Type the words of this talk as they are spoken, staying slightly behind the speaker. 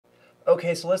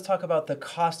Okay, so let's talk about the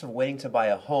cost of waiting to buy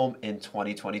a home in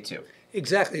 2022.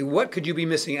 Exactly. What could you be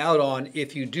missing out on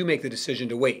if you do make the decision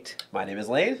to wait? My name is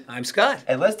Lane. I'm Scott.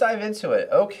 And let's dive into it.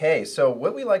 Okay, so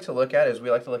what we like to look at is we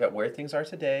like to look at where things are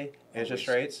today, interest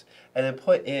rates, and then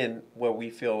put in where we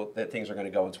feel that things are going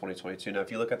to go in 2022. Now,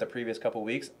 if you look at the previous couple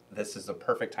weeks, this is the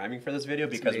perfect timing for this video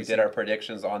because we did our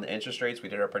predictions on the interest rates. We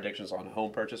did our predictions on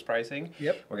home purchase pricing.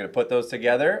 Yep. We're going to put those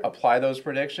together, apply those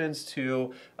predictions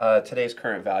to today's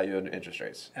current value and interest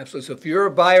rates. Absolutely. So if you're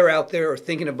a buyer out there or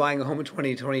thinking of buying a home in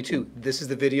 2022, this is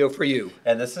the video for you.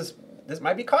 And this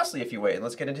might be costly if you wait. And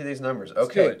let's get into these numbers. Let's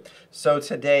do it. So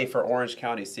today for Orange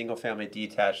County single-family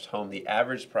detached home, the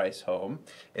average price home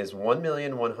is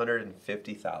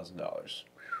 $1,150,000.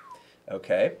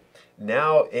 Okay.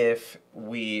 Now, if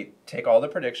we take all the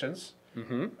predictions,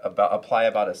 apply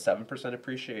about a 7%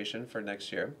 appreciation for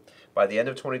next year. By the end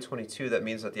of 2022, that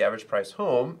means that the average price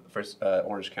home for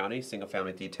Orange County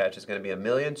single-family detached is going to be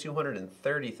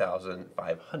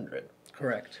 $1,230,500.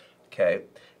 Correct. Okay,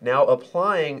 now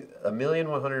applying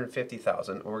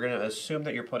 $1,150,000, we're going to assume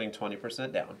that you're putting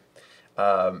 20% down.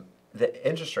 The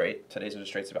interest rate, today's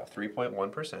interest rate is about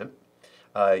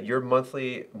 3.1%. Your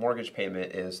monthly mortgage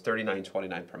payment is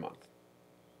 $39.29 per month.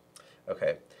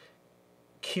 Okay,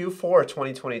 Q4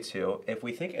 2022, if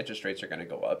we think interest rates are going to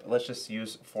go up, let's just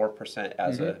use 4%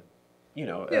 as an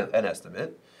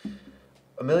estimate.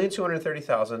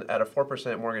 $1,230,000 at a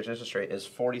 4% mortgage interest rate is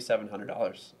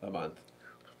 $4,700 a month.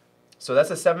 So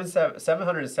that's a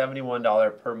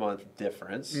 $771 per month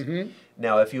difference.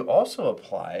 Now, if you also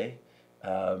apply,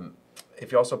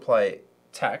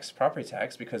 tax, property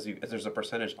tax, because there's a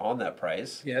percentage on that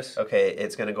price. Yes. Okay,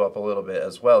 it's going to go up a little bit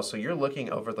as well. So you're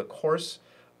looking over the course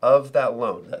of that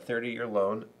loan, that 30-year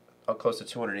loan, close to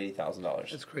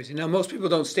 $280,000. That's crazy. Now, most people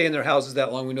don't stay in their houses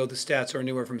that long. We know the stats are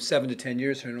anywhere from 7 to 10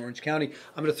 years here in Orange County.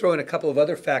 I'm going to throw in a couple of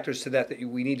other factors to that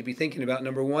we need to be thinking about.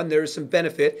 Number one, there is some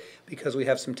benefit because we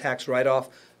have some tax write-off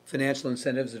financial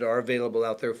incentives that are available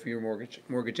out there for your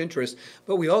mortgage interest.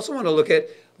 But we also want to look at,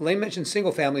 Lane mentioned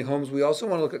single-family homes. We also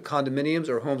want to look at condominiums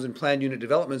or homes and planned unit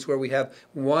developments where we have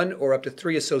 1 or up to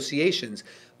 3 associations.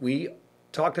 We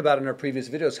talked about in our previous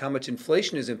videos how much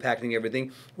inflation is impacting everything.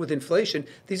 With inflation,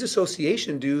 these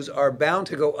association dues are bound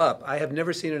to go up. I have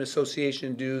never seen an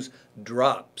association dues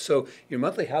drop. So your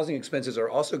monthly housing expenses are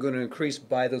also going to increase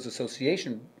by those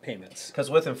association payments. Because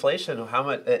with inflation, how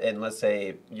much? And let's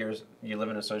say you live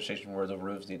in an association where the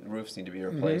roofs need to be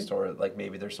replaced, or like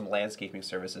maybe there's some landscaping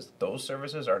services. Those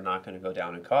services are not going to go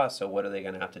down in cost. So what are they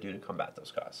going to have to do to combat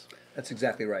those costs? That's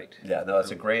exactly right. Yeah, no,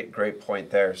 that's a great point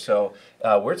there. So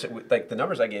like the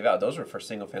numbers I gave out, those were for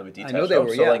single-family detached homes. I know they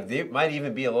were, so like they might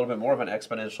even be a little bit more of an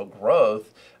exponential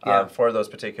growth for those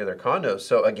particular condos.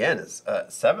 So again, it's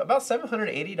about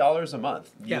 $780 a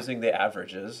month using the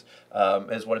averages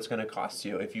is what it's going to cost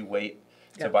you if you wait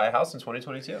to buy a house in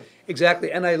 2022.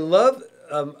 Exactly, and I love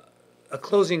a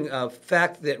closing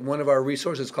fact that one of our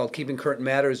resources called Keeping Current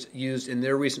Matters used in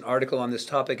their recent article on this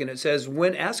topic, and it says,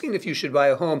 when asking if you should buy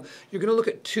a home, you're going to look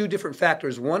at 2 different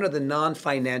factors. One are the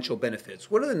non-financial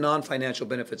benefits. What are the non-financial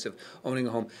benefits of owning a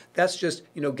home? That's just,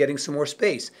 getting some more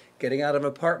space, getting out of an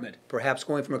apartment, perhaps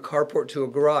going from a carport to a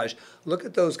garage. Look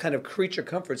at those kind of creature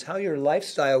comforts, how your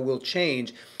lifestyle will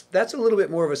change. That's a little bit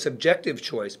more of a subjective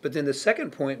choice. But then the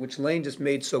second point, which Lane just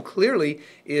made so clearly,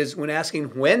 is when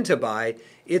asking when to buy,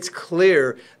 it's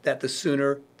clear that the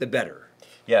sooner the better.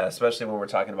 Yeah, especially when we're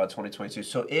talking about 2022.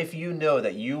 So if you know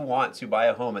that you want to buy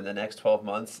a home in the next 12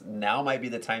 months, now might be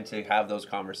the time to have those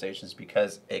conversations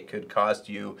because it could cost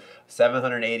you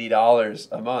 $780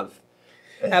 a month.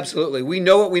 Absolutely. We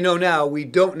know what we know now. We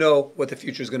don't know what the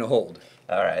future is going to hold.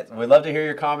 All right. We'd love to hear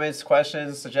your comments,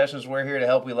 questions, suggestions. We're here to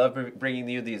help. We love bringing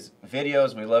you these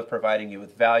videos. We love providing you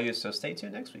with value. So stay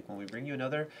tuned next week when we bring you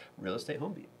another Real Estate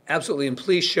Home Beat. Absolutely. And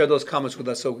please share those comments with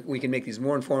us so we can make these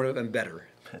more informative and better.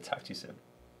 Talk to you soon.